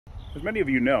As many of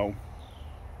you know,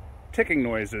 ticking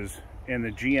noises in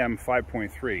the GM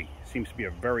 5.3 seems to be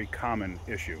a very common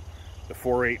issue. The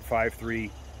 4.8,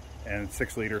 5.3, and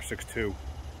 6-liter 6.2.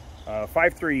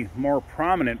 5.3 more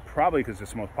prominent probably because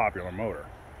it's the most popular motor.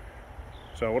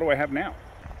 So what do I have now?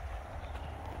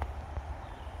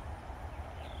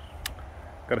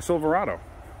 Got a Silverado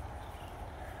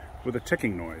with a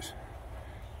ticking noise.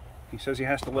 He says he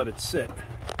has to let it sit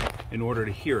in order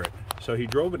to hear it. So he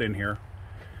drove it in here.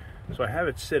 So I have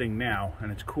it sitting now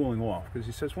and it's cooling off because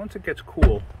he says once it gets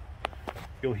cool,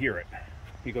 you'll hear it.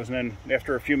 He goes, and then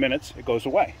after a few minutes, it goes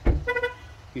away.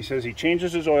 He says he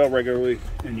changes his oil regularly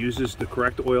and uses the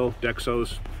correct oil,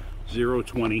 Dexos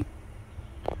 020,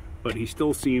 but he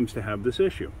still seems to have this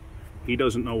issue. He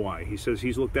doesn't know why. He says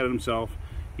he's looked at it himself.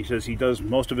 He says he does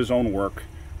most of his own work,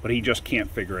 but he just can't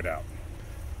figure it out.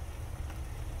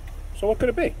 So what could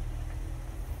it be?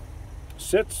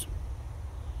 Sits,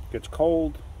 gets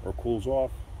cold or cools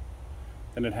off,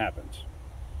 and it happens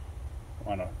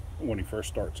when he first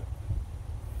starts it.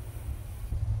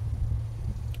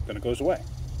 Then it goes away.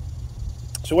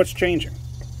 So what's changing?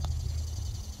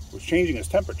 What's changing is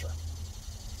temperature.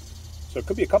 So it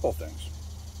could be a couple of things.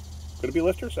 Could it be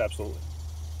lifters? Absolutely.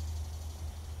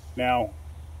 Now,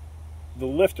 the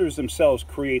lifters themselves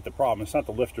create the problem. It's not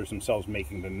the lifters themselves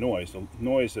making the noise. The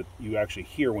noise that you actually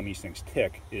hear when these things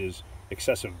tick is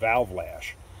excessive valve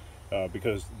lash,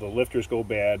 because the lifters go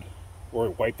bad or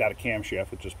wiped out a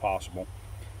camshaft, which is possible,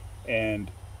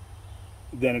 and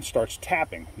then it starts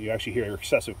tapping. You actually hear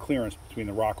excessive clearance between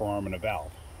the rocker arm and a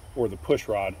valve, or the push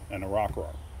rod and a rocker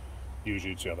arm.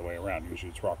 Usually it's the other way around.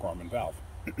 Usually it's rocker arm and valve.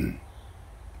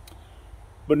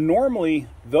 But normally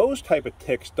those type of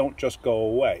ticks don't just go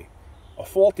away. A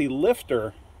faulty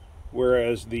lifter,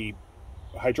 whereas the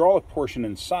hydraulic portion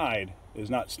inside is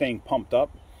not staying pumped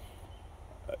up,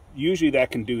 usually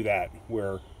that can do that,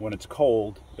 where when it's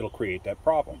cold, it'll create that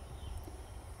problem.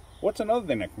 What's another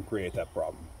thing that can create that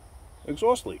problem?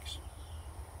 Exhaust leaks.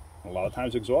 A lot of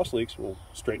times exhaust leaks will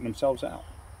straighten themselves out.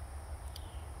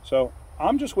 So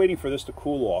I'm just waiting for this to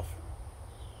cool off,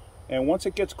 and once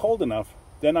it gets cold enough,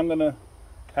 then I'm going to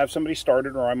have somebody start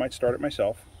it, or I might start it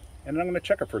myself, and then I'm going to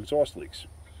check it for exhaust leaks.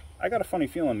 I got a funny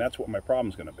feeling that's what my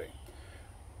problem's going to be.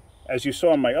 As you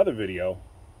saw in my other video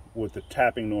with the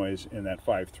tapping noise in that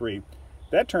 5.3,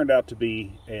 that turned out to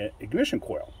be an ignition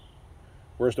coil,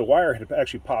 whereas the wire had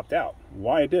actually popped out.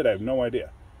 Why it did, I have no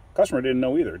idea. Customer didn't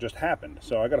know either, it just happened.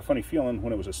 So I got a funny feeling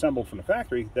when it was assembled from the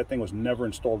factory, that thing was never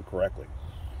installed correctly.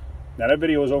 Now that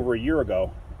video was over a year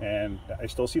ago, and I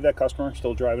still see that customer,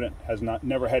 still driving it, has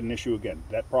never had an issue again.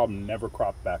 That problem never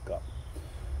cropped back up.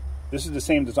 This is the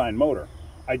same design motor.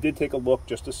 I did take a look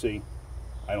just to see.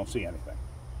 I don't see anything.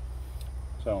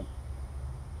 So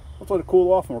let's let it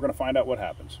cool off and we're going to find out what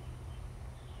happens.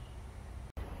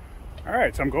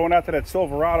 Alright, so I'm going out to that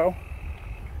Silverado.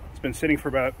 It's been sitting for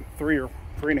about 3 or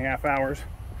 3.5 hours.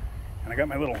 And I got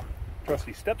my little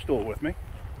trusty step stool with me.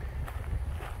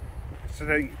 So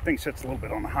that thing sits a little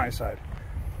bit on the high side.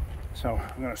 So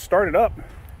I'm going to start it up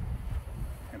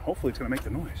and hopefully it's going to make the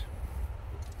noise.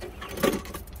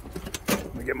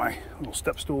 Let me get my little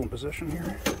step stool in position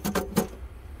here.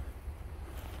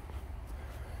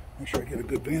 Make sure I get a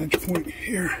good vantage point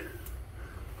here.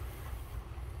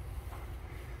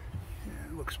 Yeah,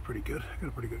 it looks pretty good. I got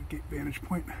a pretty good vantage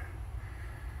point.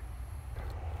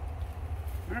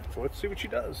 Alright, so let's see what she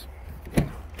does.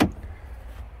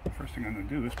 First thing I'm going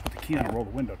to do is put the key on and roll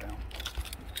the window down.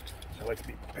 So I like to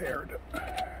be prepared.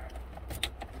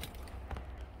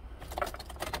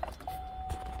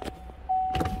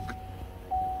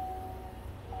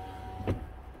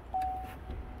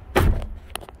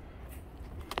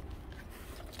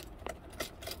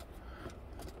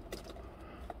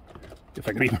 If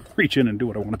I can even reach in and do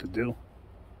what I wanted to do.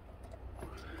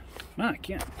 No, I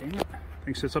can't. Dang it. I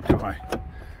think it sits up too high.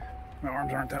 My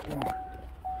arms aren't that long.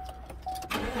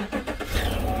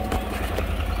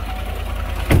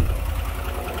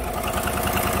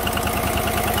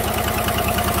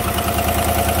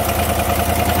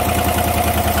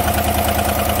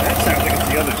 That sounds like it's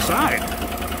the other side.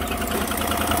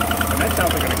 And that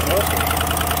sounds like an exhaust leak.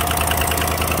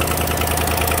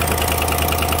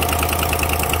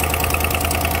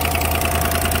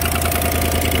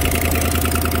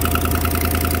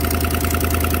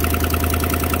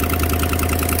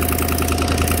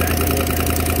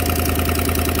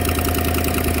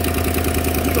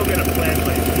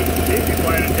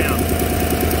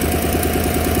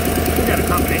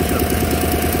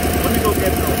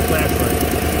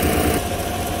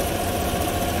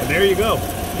 There you go.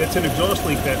 That's an exhaust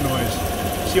leak, that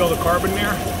noise. See all the carbon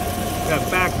there? That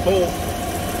back bolt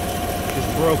is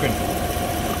broken.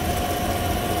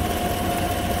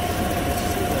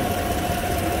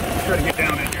 try to get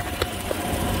down in here.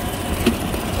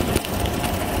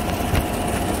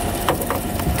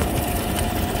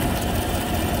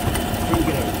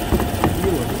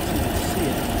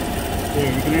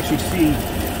 There, you can actually see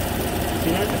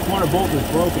that the corner bolt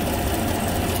is broken.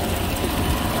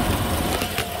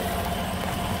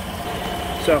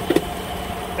 So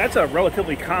that's a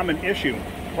relatively common issue.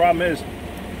 The problem is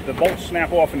the bolts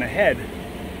snap off in the head,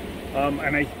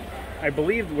 and I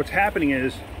believe what's happening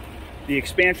is the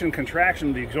expansion and contraction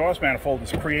of the exhaust manifold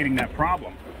is creating that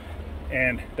problem,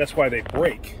 and that's why they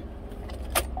break.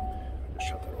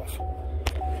 Shut that off.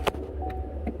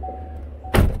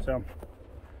 So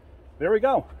there we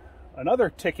go. Another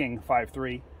ticking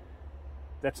 5.3.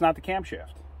 That's not the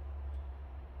camshaft.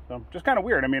 So just kind of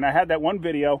weird. I mean, I had that one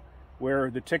video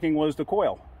where the ticking was the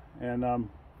coil, and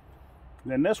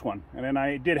then this one, and then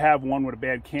I did have one with a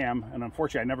bad cam, and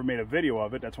unfortunately I never made a video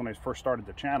of it. That's when I first started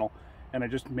the channel, and I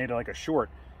just made it like a short,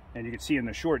 and you can see in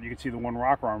the short, you can see the one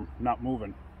rocker arm not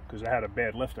moving because it had a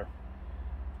bad lifter.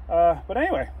 But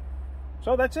anyway,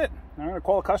 so that's it. I'm going to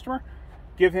call a customer,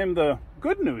 give him the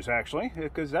good news actually,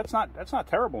 because that's not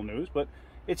terrible news, but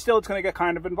it's going to get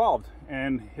kind of involved,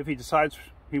 and if he decides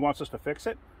he wants us to fix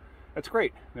it, that's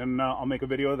great. Then I'll make a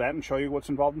video of that and show you what's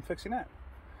involved in fixing that.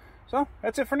 So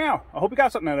that's it for now. I hope you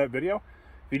got something out of that video.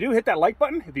 If you do, hit that like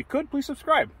button. If you could, please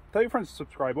subscribe. Tell your friends to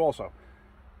subscribe also.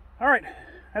 All right,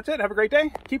 that's it. Have a great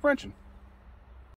day. Keep wrenching.